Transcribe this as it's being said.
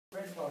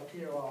called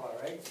Peter Waller,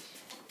 right?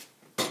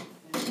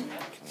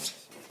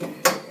 And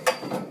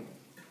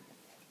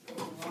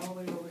all the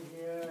way over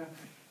here.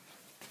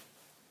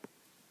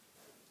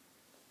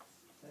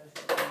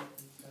 That's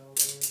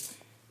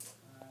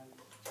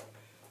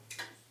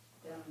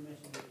down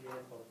Mission to the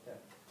airport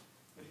there.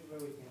 This is where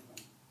we came from.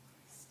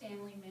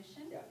 Stanley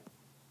Mission? Yeah.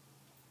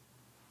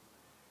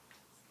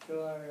 So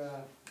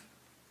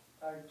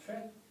our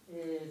trek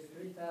is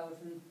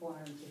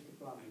 3,450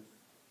 kilometers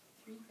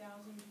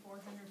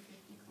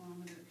 3,450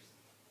 kilometers.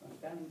 from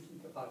Stanley Mission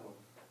to Chicago.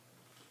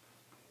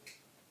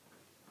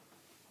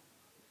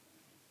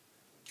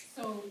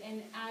 So,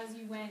 and as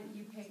you went,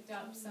 you picked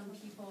up some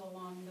people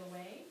along the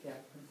way? Yeah,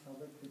 Prince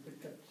Albert. We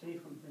picked up 3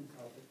 from Prince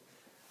Albert,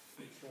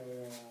 which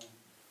are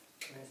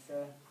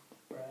Vanessa,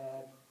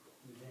 Brad,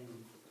 and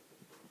Jamie.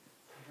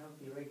 That'll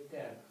be right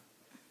there.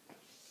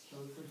 So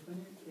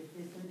if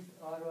we finish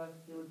Ottawa,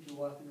 we would be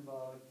walking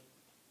about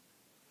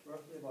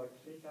roughly about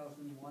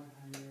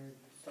 3,100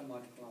 some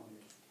odd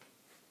kilometers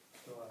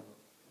to Ottawa.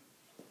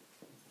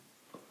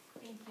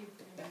 Thank you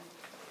for that.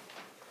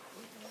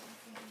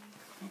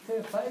 Okay,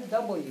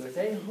 5Ws,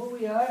 eh? Who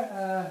we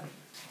are,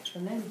 the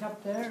name's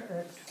up there,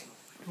 that's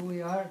who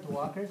we are, the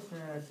walkers,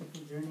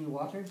 Simple Journey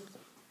Walkers.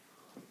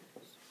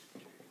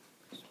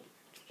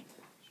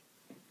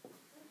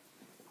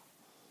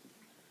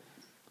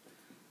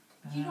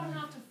 You don't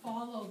have to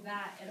follow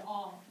that at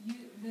all. You,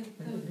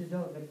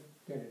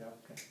 Get it,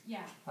 okay.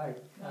 yeah, All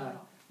right, not at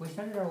all. we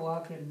started our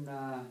walk in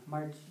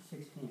March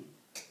 16th.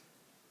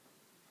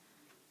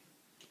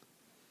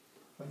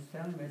 From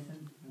Stanley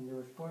Mission, and there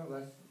was 4 of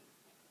us.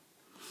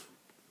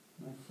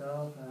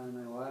 Myself and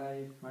my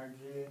wife,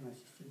 Marjorie, my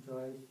sister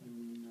Joyce, and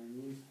my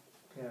niece,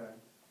 Kara.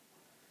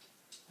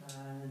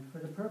 And for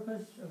the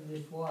purpose of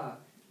this walk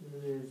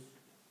is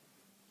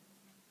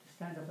to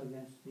stand up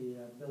against the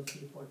Bill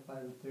C-45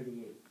 and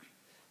 38.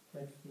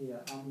 That's the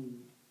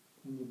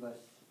omnibus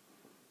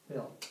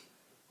bill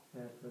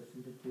that was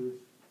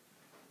introduced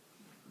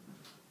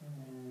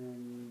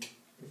in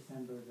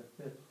December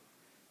the 5th.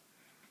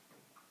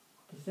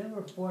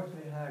 December 4th,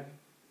 we had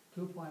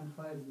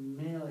 2.5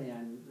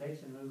 million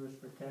lakes and rivers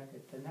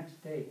protected. The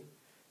next day,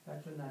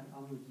 that's when that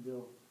omnibus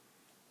bill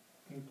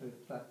came to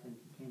effect and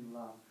became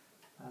law.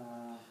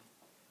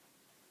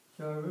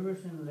 So our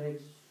rivers and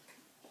lakes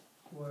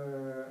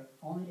were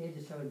only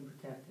 87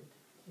 protected.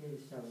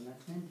 87,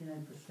 that's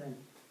 99%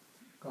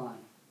 gone.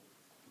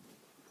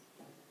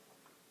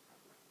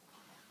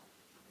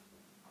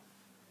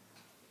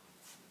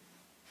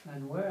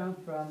 And where I'm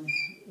from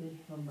is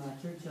from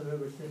Churchill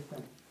River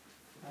system,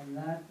 and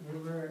that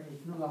river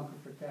is no longer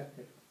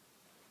protected.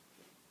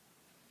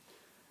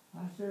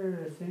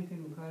 After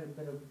thinking quite a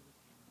bit of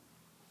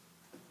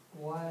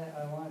why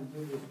I want to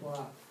do this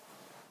walk,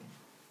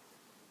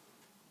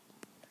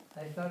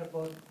 I thought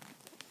about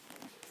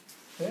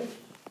fish,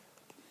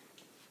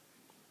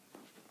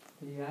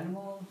 the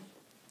animals,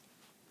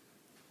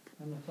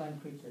 and the flying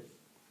creatures,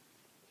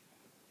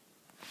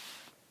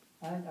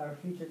 and our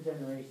future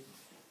generations.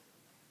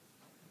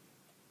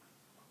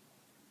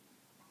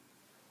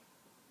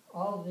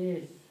 All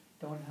these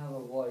don't have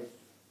a voice.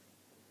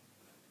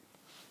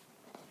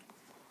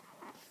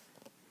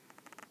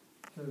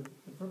 So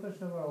the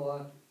purpose of our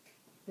walk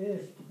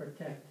is to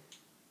protect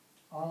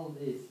all of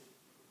these,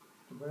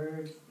 the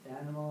birds, the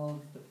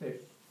animals, the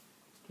fish,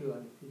 too,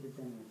 and the future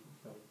generations.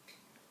 So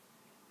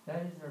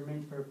that is our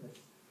main purpose.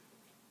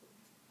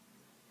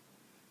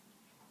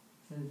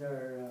 Since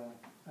our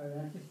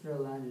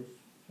ancestral land is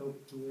so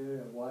pure,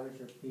 our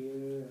waters are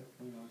pure,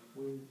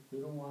 we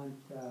don't want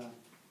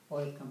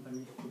oil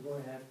companies to go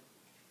ahead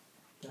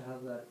to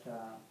have that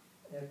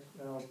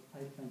XL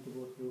pipeline to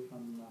go through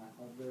from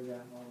Alberta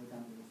all the way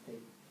down to the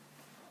States.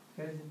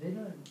 Because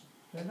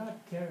they're not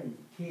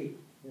guaranteed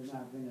they're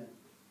not going to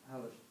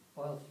have an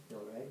oil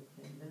spill, right?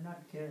 They're not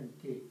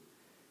guaranteed.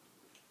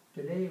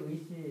 Today we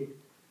see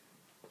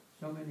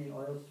so many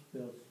oil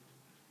spills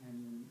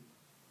in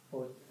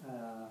both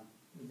the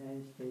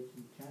United States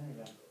and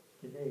Canada.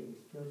 Today we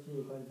still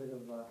see quite a bit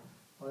of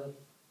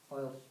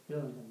oil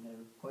spilling, and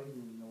they're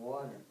poisoning the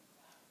water.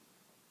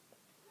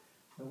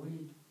 So we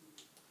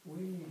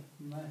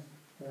must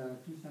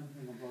do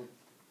something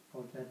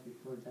about that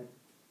before that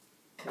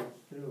goes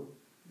through,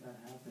 that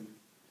happens.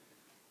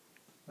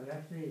 But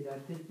actually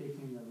that did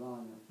become the law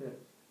on the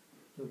 5th.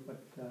 So,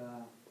 but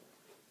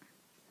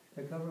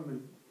the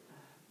government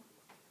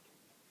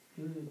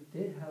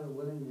did have a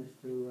willingness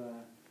to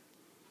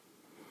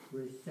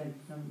rescind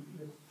some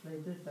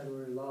legislators that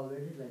were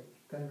law-related, like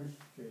gun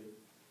registry.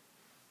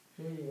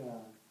 They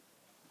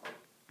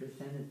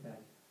rescinded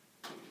that.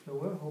 So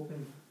we're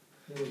hoping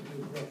they will do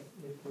this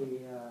if we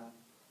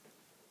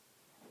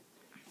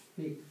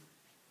speak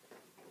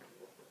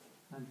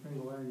and bring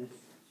awareness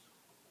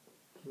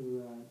to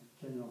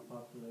general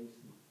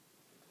population.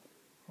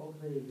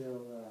 Hopefully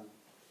they'll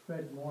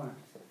spread more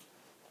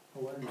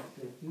awareness.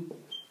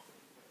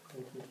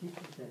 Like the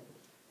teacher said,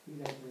 you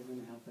guys are going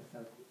to help us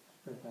out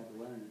spread that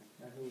awareness.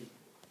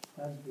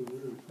 That would be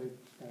really great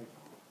start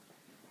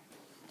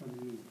from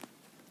you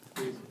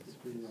to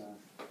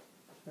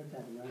spread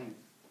that awareness.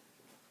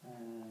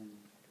 and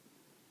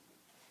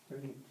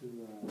bring it to,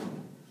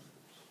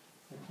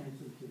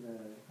 attention to the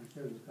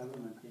conservative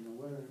government,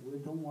 we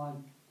don't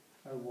want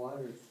our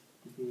waters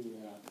to be,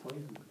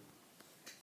 poisoned.